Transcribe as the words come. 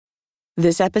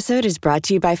This episode is brought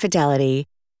to you by Fidelity.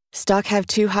 Stock have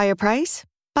too high a price?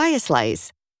 Buy a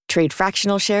slice. Trade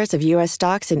fractional shares of U.S.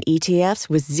 stocks and ETFs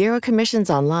with zero commissions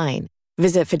online.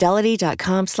 Visit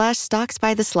fidelity.com/stocks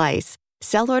by the slice.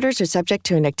 Sell orders are subject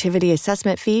to an activity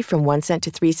assessment fee from 1 cent to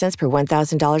 3 cents per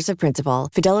 $1,000 of principal.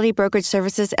 Fidelity Brokerage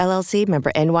Services, LLC,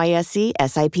 member NYSE,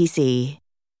 SIPC.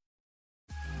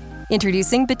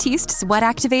 Introducing Batiste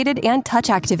Sweat-Activated and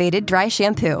Touch-Activated Dry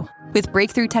Shampoo. With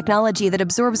breakthrough technology that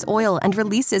absorbs oil and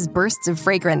releases bursts of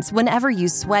fragrance whenever you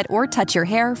sweat or touch your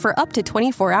hair for up to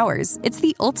 24 hours, it's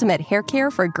the ultimate hair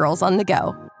care for girls on the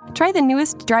go. Try the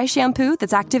newest dry shampoo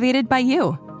that's activated by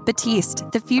you. Batiste,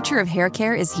 the future of hair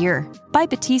care is here. Buy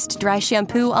Batiste Dry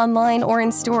Shampoo online or in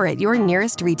store at your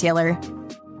nearest retailer.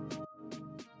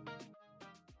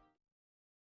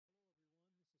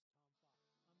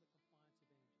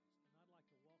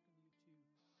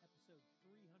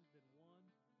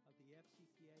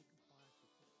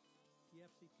 The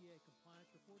FCPA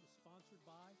Compliance Report is sponsored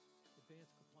by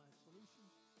Advanced Compliance Solutions,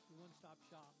 your one-stop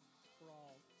shop for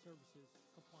all services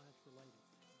compliance related.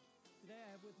 Today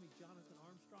I have with me Jonathan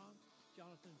Armstrong.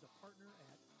 Jonathan is a partner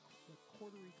at the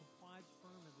Cordery Compliance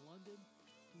firm in London.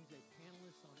 He's a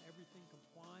panelist on everything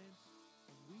compliance,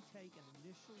 and we take an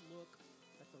initial look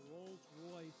at the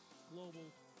Rolls-Royce Global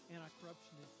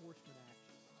Anti-Corruption Enforcement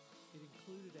Action. It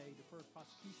included a deferred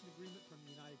prosecution agreement from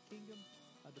the United Kingdom,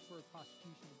 a deferred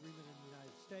prosecution agreement in the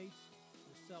United States,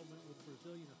 and a settlement with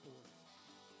Brazilian authorities.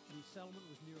 The settlement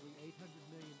was nearly $800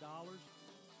 million,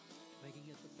 making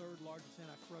it the third largest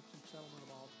anti-corruption settlement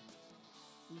of all time.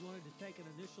 We wanted to take an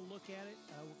initial look at it.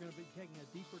 We're going to be taking a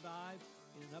deeper dive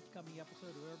in an upcoming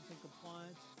episode of Everything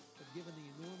Compliance, but given the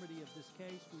enormity of this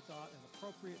case, we thought an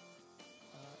appropriate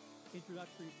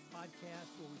introductory podcast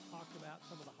where we talked about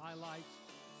some of the highlights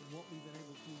and what we've been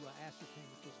able to ascertain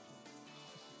at this point.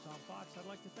 Tom Fox, I'd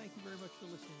like to thank you very much for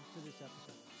listening to this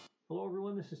episode. Hello,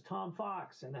 everyone. This is Tom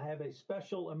Fox, and I have a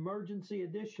special emergency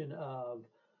edition of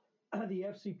the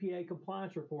FCPA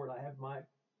Compliance Report. I have my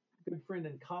good friend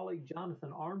and colleague,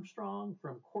 Jonathan Armstrong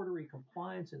from Cordery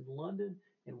Compliance in London,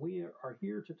 and we are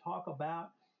here to talk about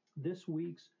this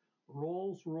week's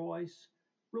Rolls-Royce,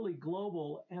 really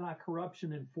global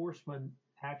anti-corruption enforcement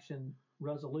action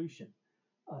resolution.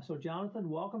 So, Jonathan,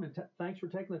 welcome, and thanks for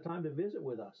taking the time to visit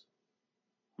with us.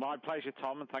 My pleasure,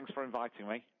 Tom, and thanks for inviting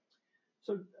me.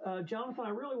 So, Jonathan, I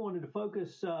really wanted to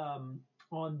focus on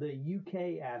the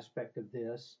UK aspect of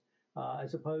this,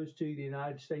 as opposed to the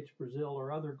United States, Brazil,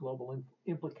 or other global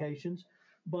implications.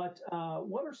 But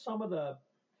what are some of the,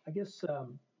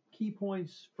 key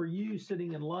points for you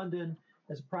sitting in London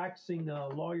as a practicing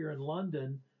lawyer in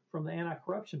London from the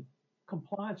anti-corruption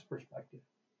compliance perspective?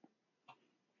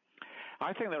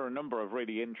 I think there are a number of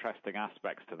really interesting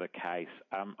aspects to the case.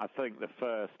 I think the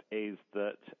first is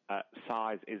that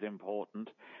size is important,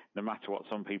 no matter what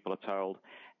some people are told.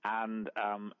 And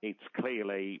it's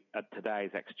clearly, at today's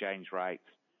exchange rates,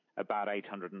 about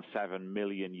 $807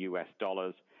 million,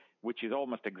 which is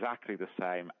almost exactly the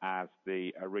same as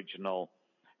the original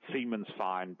Siemens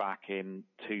fine back in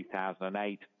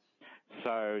 2008.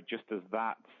 So just as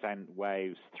that sent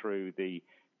waves through the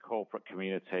corporate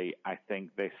community, I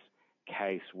think this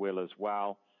case will as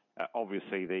well.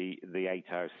 Obviously, the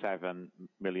 807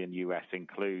 million US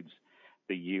includes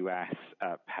the US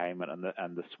payment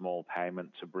and the small payment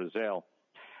to Brazil.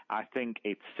 I think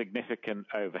it's significant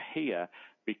over here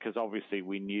because obviously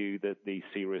we knew that the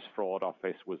Serious Fraud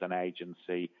Office was an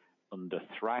agency under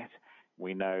threat.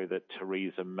 We know that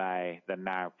Theresa May, the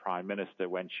now Prime Minister,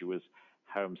 when she was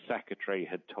Home Secretary,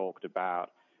 had talked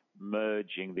about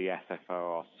merging the SFO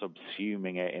or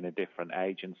subsuming it in a different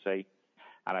agency.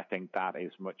 And I think that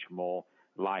is much more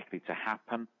likely to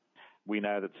happen. We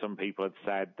know that some people had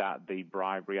said that the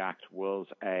Bribery Act was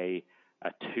a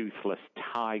toothless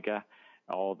tiger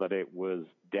or that it was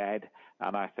dead.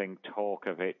 And I think talk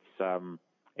of its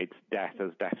death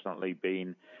has definitely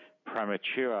been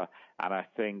premature. And I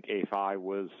think if I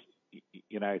was,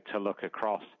 to look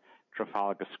across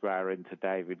Trafalgar Square into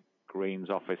David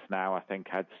Green's office now, I think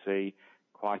I'd see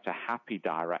quite a happy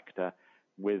director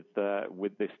with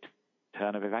this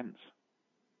turn of events.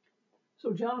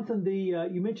 So, Jonathan,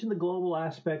 you mentioned the global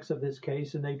aspects of this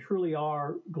case, and they truly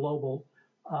are global.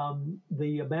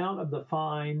 The amount of the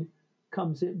fine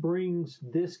brings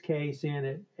this case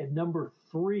in at number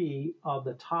 3 of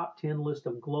the top 10 list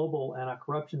of global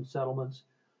anti-corruption settlements.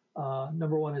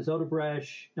 Number 1 is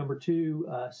Odebrecht. Number 2,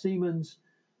 Siemens,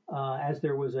 as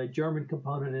there was a German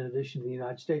component in addition to the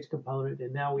United States component.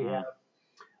 And now we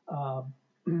have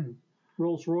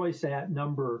Rolls-Royce at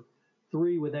number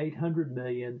 3 with $800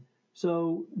 million.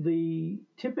 So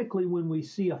typically when we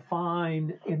see a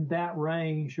fine in that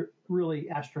range, really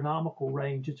astronomical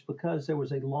range, it's because there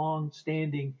was a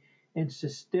long-standing and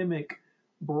systemic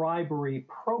bribery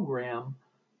program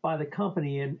by the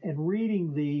company. And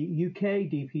reading the UK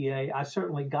DPA, I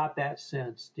certainly got that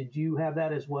sense. Did you have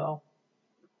that as well?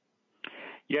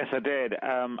 Yes, I did.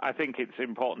 I think it's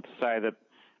important to say that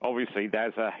obviously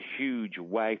there's a huge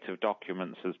weight of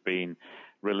documents has been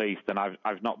released, and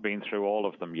I've not been through all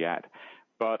of them yet,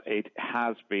 but it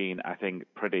has been, I think,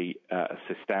 pretty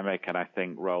systemic, and I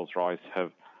think Rolls-Royce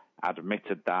have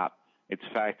admitted that. It's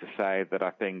fair to say that I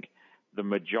think the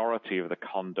majority of the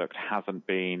conduct hasn't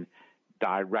been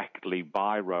directly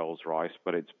by Rolls-Royce,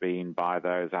 but it's been by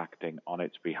those acting on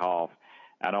its behalf.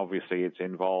 And obviously it's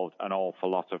involved an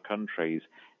awful lot of countries: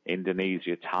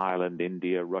 Indonesia, Thailand,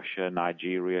 India, Russia,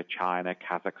 Nigeria, China,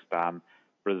 Kazakhstan,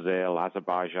 Brazil,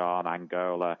 Azerbaijan,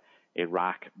 Angola,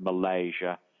 Iraq,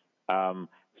 Malaysia.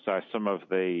 So some of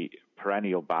the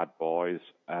perennial bad boys,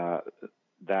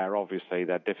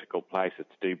 they're difficult places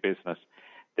to do business.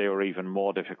 They were even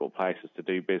more difficult places to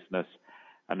do business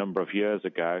a number of years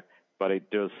ago, but it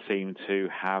does seem to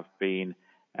have been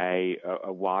a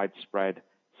widespread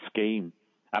scheme.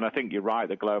 And I think you're right,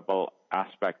 the global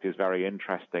aspect is very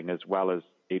interesting, as well as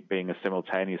it being a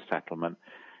simultaneous settlement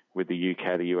with the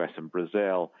UK, the US, and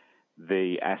Brazil.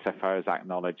 The SFOs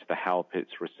acknowledge the help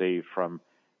it's received from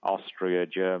Austria,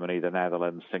 Germany, the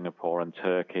Netherlands, Singapore, and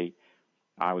Turkey.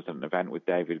 I was at an event with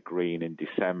David Green in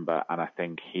December, and I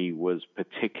think he was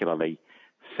particularly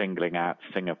singling out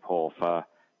Singapore for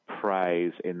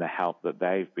praise in the help that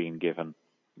they've been giving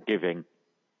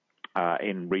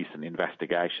in recent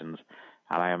investigations.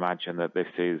 And I imagine that this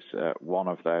is one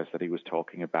of those that he was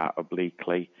talking about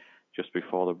obliquely just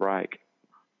before the break.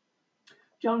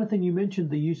 Jonathan, you mentioned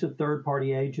the use of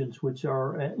third-party agents, which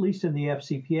are, at least in the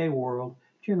FCPA world,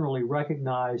 generally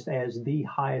recognized as the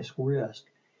highest risk.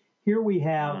 Here we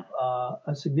have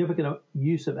a significant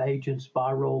use of agents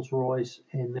by Rolls-Royce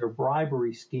in their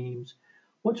bribery schemes.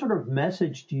 What sort of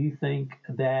message do you think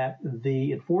that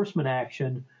the enforcement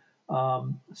action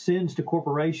sends to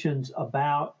corporations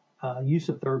about use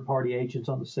of third-party agents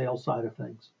on the sales side of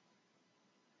things?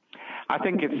 I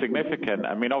think it's significant.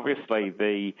 I mean, obviously,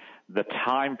 the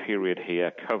time period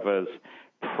here covers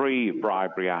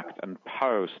pre-Bribery Act and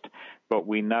post, but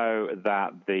we know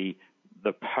that the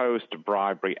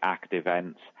post-Bribery Act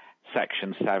events,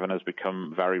 Section 7 has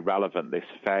become very relevant, this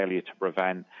failure to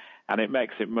prevent, and it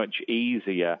makes it much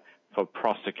easier for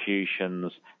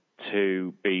prosecutions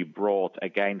to be brought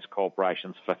against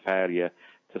corporations for failure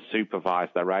to supervise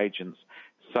their agents.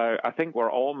 So I think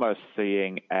we're almost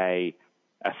seeing a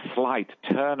slight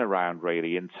turnaround,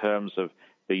 really, in terms of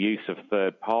the use of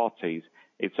third parties.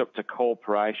 It's up to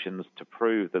corporations to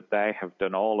prove that they have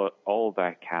done all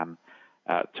they can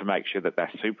to make sure that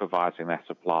they're supervising their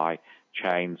supply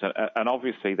chains. And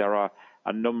obviously, there are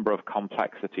a number of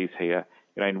complexities here.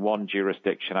 You know, in one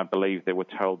jurisdiction, I believe they were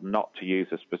told not to use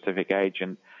a specific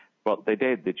agent, but they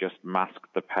did. They just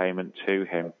masked the payment to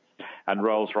him. And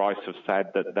Rolls-Royce have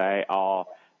said that they are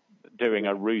doing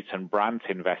a root and branch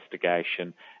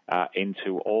investigation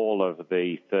into all of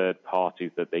the third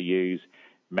parties that they use.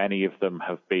 Many of them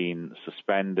have been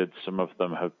suspended. Some of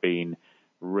them have been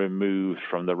removed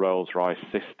from the Rolls-Royce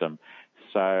system.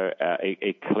 So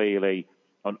it clearly,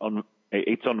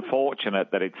 it's unfortunate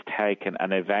that it's taken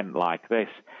an event like this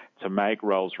to make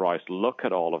Rolls-Royce look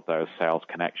at all of those sales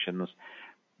connections.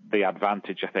 The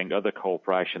advantage I think other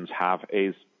corporations have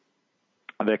is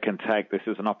they can take this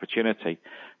as an opportunity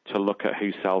to look at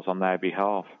who sells on their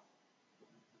behalf.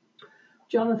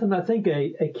 Jonathan, I think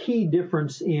a key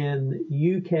difference in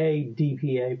UK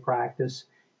DPA practice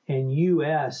and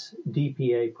US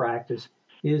DPA practice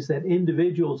is that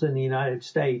individuals in the United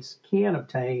States can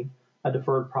obtain a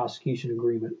deferred prosecution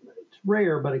agreement. It's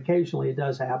rare, but occasionally it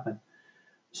does happen.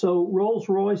 So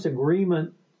Rolls-Royce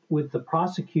agreement with the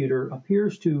prosecutor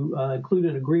appears to include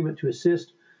an agreement to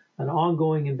assist an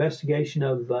ongoing investigation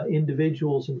of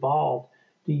individuals involved.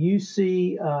 Do you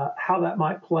see how that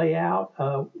might play out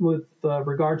with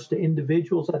regards to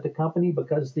individuals at the company?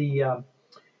 Because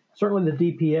certainly the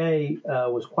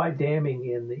DPA was quite damning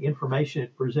in the information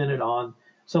it presented on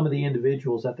some of the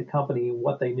individuals at the company,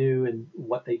 what they knew and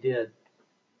what they did.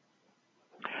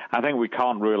 I think we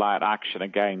can't rule out action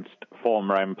against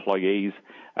former employees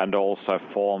and also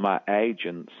former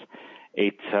agents.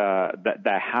 That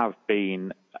there have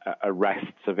been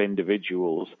arrests of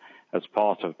individuals as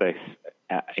part of this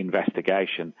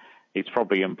investigation. It's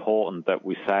probably important that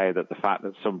we say that the fact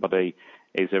that somebody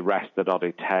is arrested or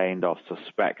detained or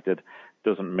suspected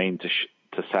doesn't mean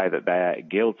to say that they're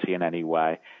guilty in any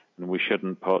way, and we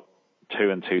shouldn't put 2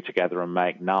 and 2 together and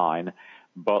make 9,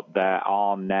 but there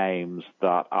are names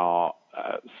that are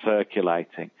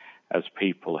circulating as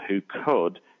people who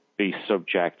could be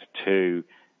subject to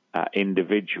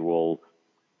individual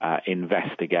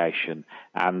investigation,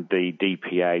 and the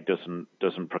DPA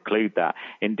doesn't preclude that.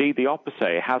 Indeed, the opposite.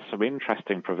 It has some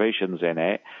interesting provisions in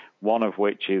it, one of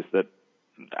which is that,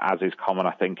 as is common,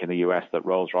 I think, in the US, that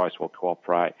Rolls-Royce will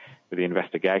cooperate with the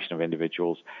investigation of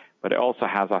individuals. But it also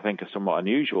has, I think, a somewhat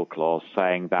unusual clause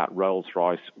saying that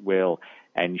Rolls-Royce will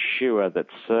ensure that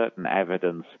certain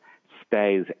evidence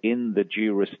stays in the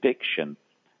jurisdiction,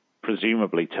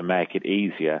 presumably to make it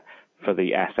easier for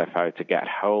the SFO to get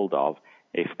hold of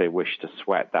if they wish to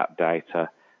sweat that data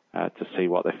to see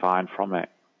what they find from it.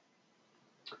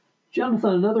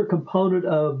 Jonathan, another component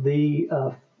of the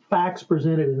facts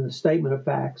presented in the statement of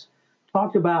facts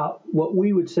talked about what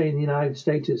we would say in the United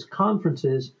States as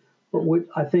conferences, but what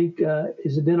I think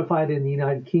is identified in the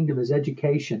United Kingdom as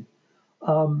education.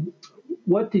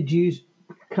 What did you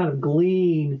kind of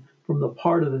glean from the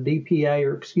part of the DPA,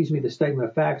 or the statement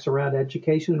of facts around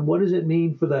education, and what does it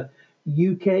mean for the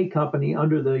UK company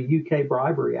under the UK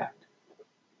Bribery Act?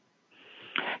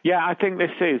 Yeah, I think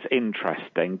this is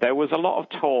interesting. There was a lot of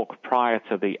talk prior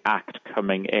to the Act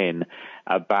coming in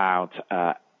about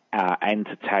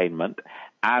entertainment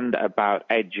and about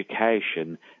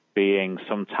education being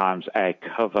sometimes a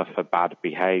cover for bad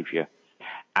behaviour.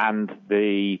 And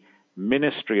the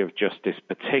Ministry of Justice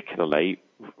particularly,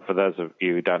 for those of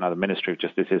you who don't know, the Ministry of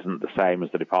Justice isn't the same as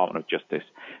the Department of Justice.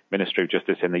 Ministry of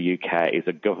Justice in the UK is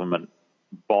a government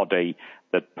body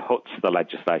that puts the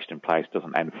legislation in place,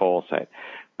 doesn't enforce it.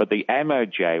 But the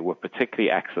MOJ were particularly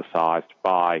exercised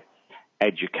by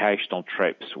educational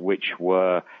trips, which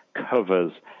were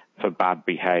covers for bad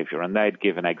behaviour. And they'd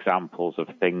given examples of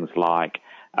things like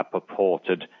a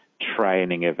purported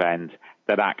training event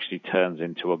that actually turns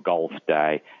into a golf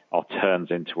day or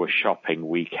turns into a shopping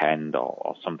weekend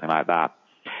or something like that.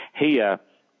 Here,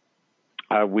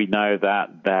 we know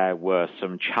that there were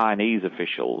some Chinese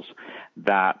officials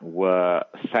that were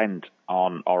sent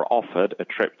on or offered a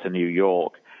trip to New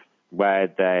York where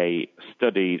they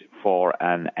studied for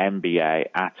an MBA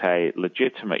at a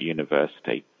legitimate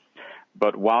university.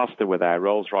 But whilst they were there,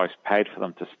 Rolls-Royce paid for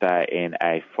them to stay in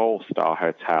a 4-star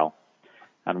hotel.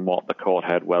 And what the court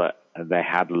heard, well, they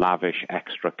had lavish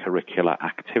extracurricular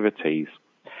activities.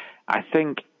 I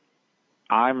think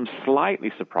I'm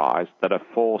slightly surprised that a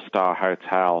 4-star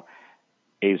hotel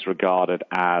is regarded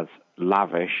as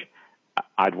lavish.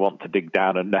 I'd want to dig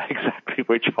down and know exactly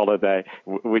which hotel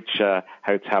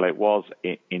it was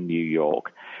in New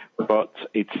York. But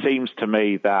it seems to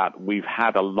me that we've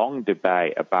had a long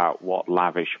debate about what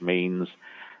lavish means.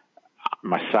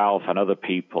 Myself and other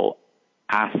people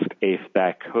asked if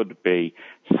there could be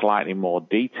slightly more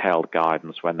detailed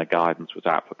guidance when the guidance was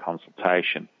out for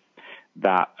consultation.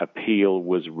 That appeal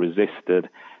was resisted.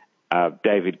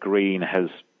 David Green has,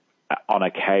 on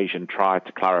occasion, tried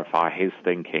to clarify his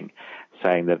thinking,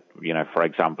 saying that, for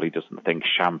example, he doesn't think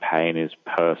champagne is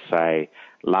per se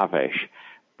lavish.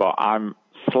 But I'm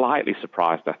slightly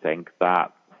surprised, I think,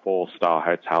 that 4-star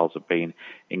hotels have been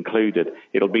included.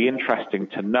 It'll be interesting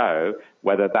to know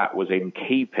whether that was in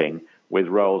keeping with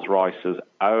Rolls-Royce's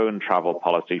own travel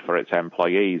policy for its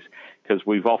employees, because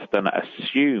we've often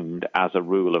assumed as a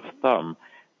rule of thumb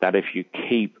that if you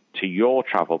keep to your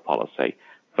travel policy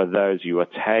for those you are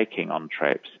taking on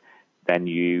trips, then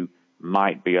you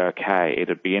might be okay.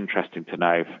 It'd be interesting to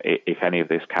know if any of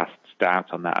this casts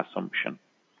doubt on that assumption.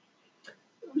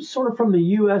 Sort of from the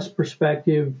U.S.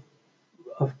 perspective,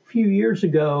 a few years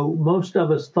ago, most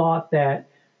of us thought that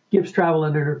Gibbs Travel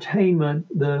and Entertainment,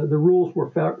 the rules were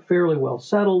fairly well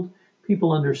settled.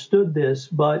 People understood this,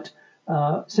 but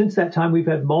since that time, we've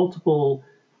had multiple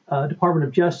Department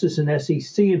of Justice and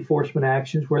SEC enforcement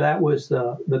actions where that was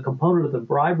the component of the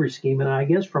bribery scheme. And I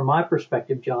guess from my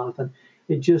perspective, Jonathan,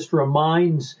 it just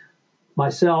reminds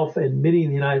myself and many in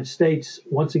the United States,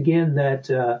 once again,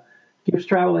 that Gibbs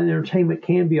Travel and Entertainment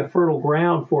can be a fertile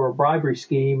ground for a bribery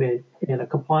scheme, and a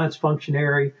compliance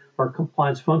functionary or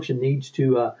compliance function needs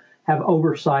to have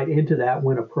oversight into that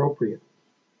when appropriate.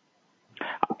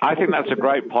 I think that's a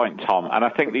great point, Tom. And I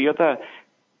think the other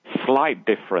slight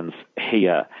difference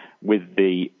here with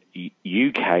the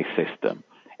UK system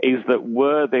is that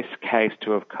were this case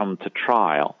to have come to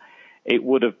trial, it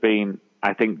would have been,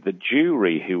 I think, the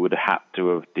jury who would have had to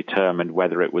have determined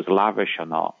whether it was lavish or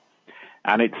not.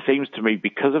 And it seems to me,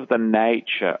 because of the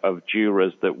nature of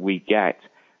jurors that we get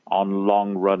on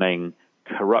long-running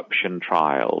corruption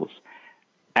trials,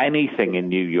 anything in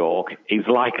New York is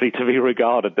likely to be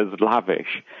regarded as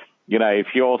lavish. If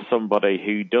you're somebody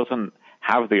who doesn't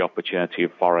have the opportunity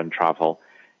of foreign travel,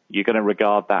 you're going to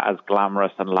regard that as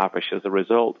glamorous and lavish as a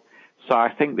result. So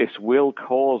I think this will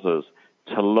cause us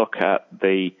to look at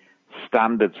the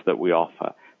standards that we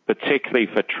offer, particularly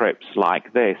for trips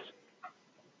like this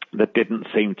that didn't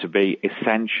seem to be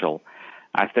essential.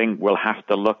 I think we'll have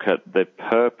to look at the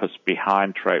purpose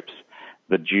behind trips,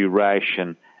 the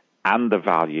duration, and the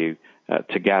value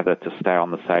together to stay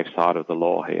on the safe side of the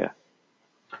law here.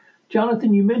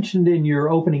 Jonathan, you mentioned in your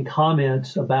opening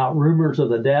comments about rumors of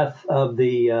the death of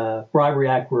the Bribery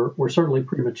Act were certainly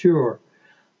premature.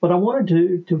 But I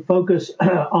wanted to focus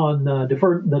on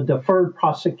the deferred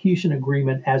prosecution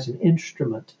agreement as an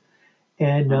instrument,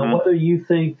 and whether you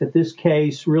think that this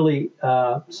case really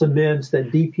cements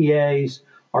that DPAs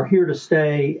are here to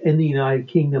stay in the United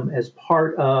Kingdom as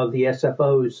part of the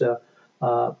SFO's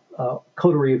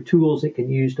coterie of tools it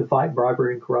can use to fight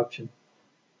bribery and corruption.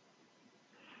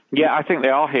 Yeah, I think they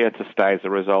are here to stay as a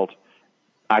result.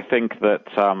 I think that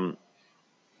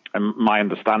my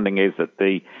understanding is that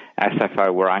the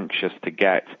SFO were anxious to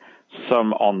get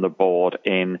some on the board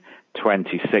in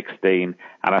 2016,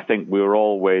 and I think we were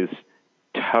always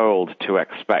told to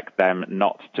expect them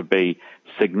not to be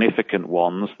significant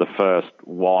ones, the first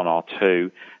one or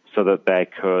two, so that they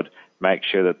could make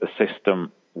sure that the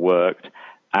system worked.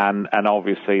 And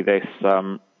obviously this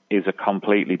is a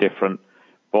completely different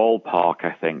ballpark,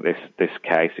 I think, this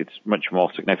case. It's much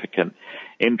more significant.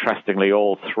 Interestingly,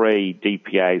 all three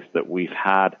DPAs that we've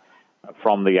had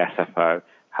from the SFO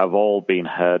have all been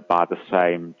heard by the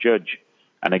same judge.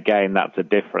 And again, that's a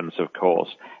difference, of course,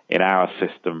 in our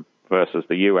system versus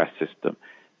the US system.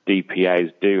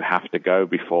 DPAs do have to go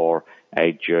before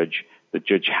a judge. The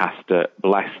judge has to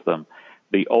bless them.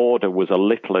 The order was a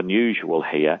little unusual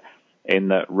here in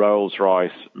that Rolls-Royce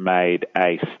made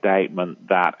a statement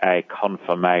that a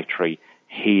confirmatory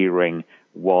hearing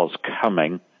was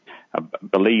coming. I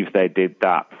believe they did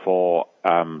that for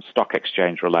stock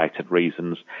exchange-related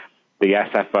reasons. The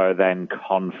SFO then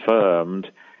confirmed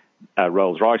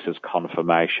Rolls-Royce's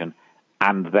confirmation,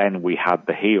 and then we had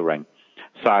the hearing.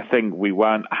 So I think we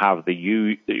won't have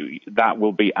that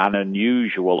will be an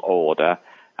unusual order,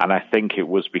 and I think it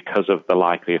was because of the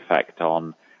likely effect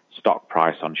on stock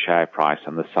price, on share price,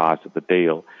 and the size of the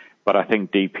deal. But I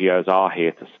think DPOs are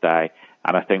here to stay,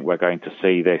 and I think we're going to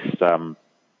see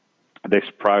this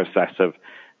process of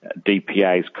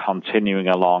DPAs continuing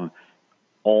along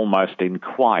almost in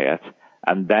quiet,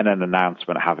 and then an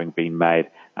announcement having been made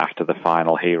after the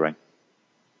final hearing.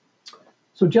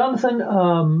 So, Jonathan,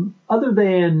 other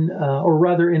than, or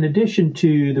rather, in addition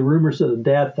to the rumors of the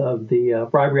death of the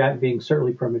Bribery Act being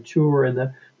certainly premature and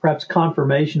the perhaps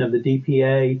confirmation of the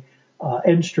DPA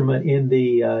instrument in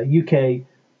the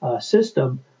UK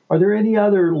system, are there any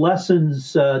other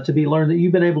lessons to be learned that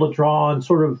you've been able to draw on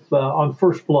sort of on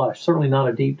first blush? Certainly not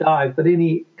a deep dive, but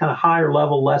any kind of higher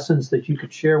level lessons that you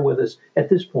could share with us at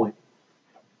this point?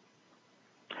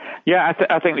 Yeah,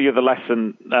 I think the other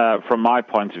lesson from my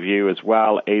point of view as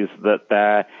well is that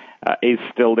there is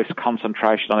still this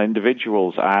concentration on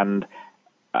individuals, and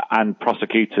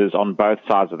prosecutors on both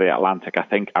sides of the Atlantic, I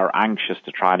think, are anxious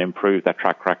to try and improve their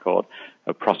track record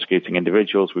of prosecuting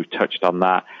individuals. We've touched on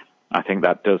that. I think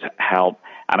that does help.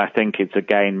 And I think it's,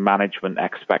 again, management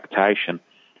expectation.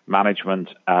 Management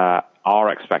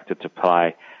are expected to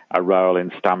play a role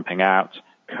in stamping out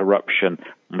corruption.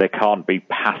 They can't be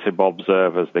passive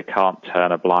observers. They can't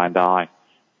turn a blind eye.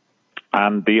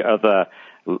 And the other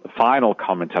final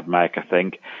comment I'd make, I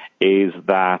think, is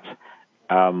that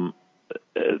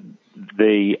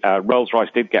the Rolls-Royce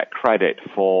did get credit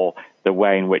for the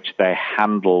way in which they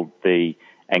handled the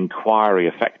inquiry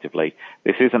effectively.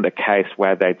 This isn't a case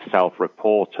where they'd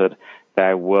self-reported.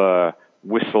 There were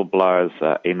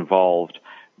whistleblowers involved,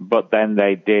 but then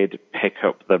they did pick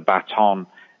up the baton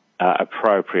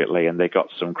appropriately, and they got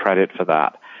some credit for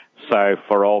that. So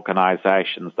for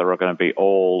organizations, there are going to be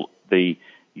all the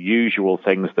usual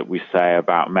things that we say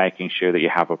about making sure that you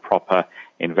have a proper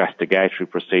investigatory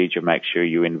procedure, make sure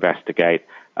you investigate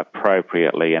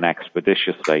appropriately and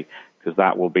expeditiously, because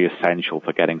that will be essential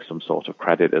for getting some sort of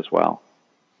credit as well.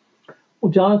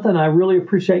 Well, Jonathan, I really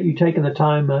appreciate you taking the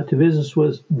time to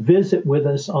visit with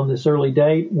us on this early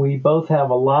date. We both have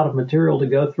a lot of material to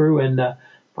go through, and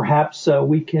perhaps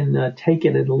we can take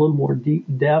it in a little more deep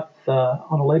depth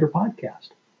on a later podcast.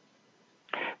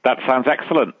 That sounds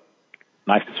excellent.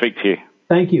 Nice to speak to you.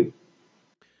 Thank you.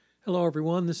 Hello,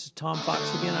 everyone. This is Tom Fox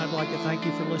again. I'd like to thank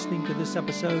you for listening to this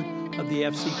episode of the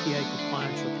FCPA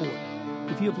Compliance Report.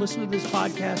 If you have listened to this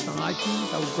podcast on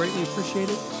iTunes, I would greatly appreciate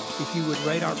it if you would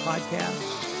rate our podcast.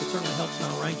 It certainly helps in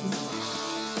our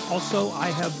rankings. Also, I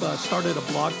have started a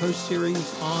blog post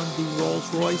series on the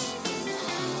Rolls-Royce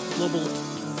global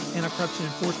anti-corruption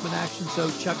enforcement action.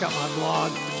 So check out my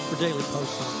blog for daily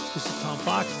posts on it. This is Tom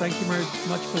Fox. Thank you very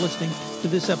much for listening to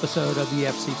this episode of the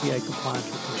FCPA Compliance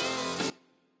Report.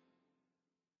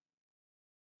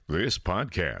 This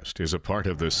podcast is a part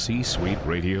of the C-Suite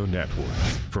Radio Network.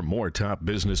 For more top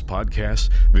business podcasts,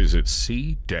 visit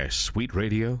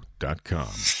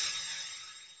c-suiteradio.com.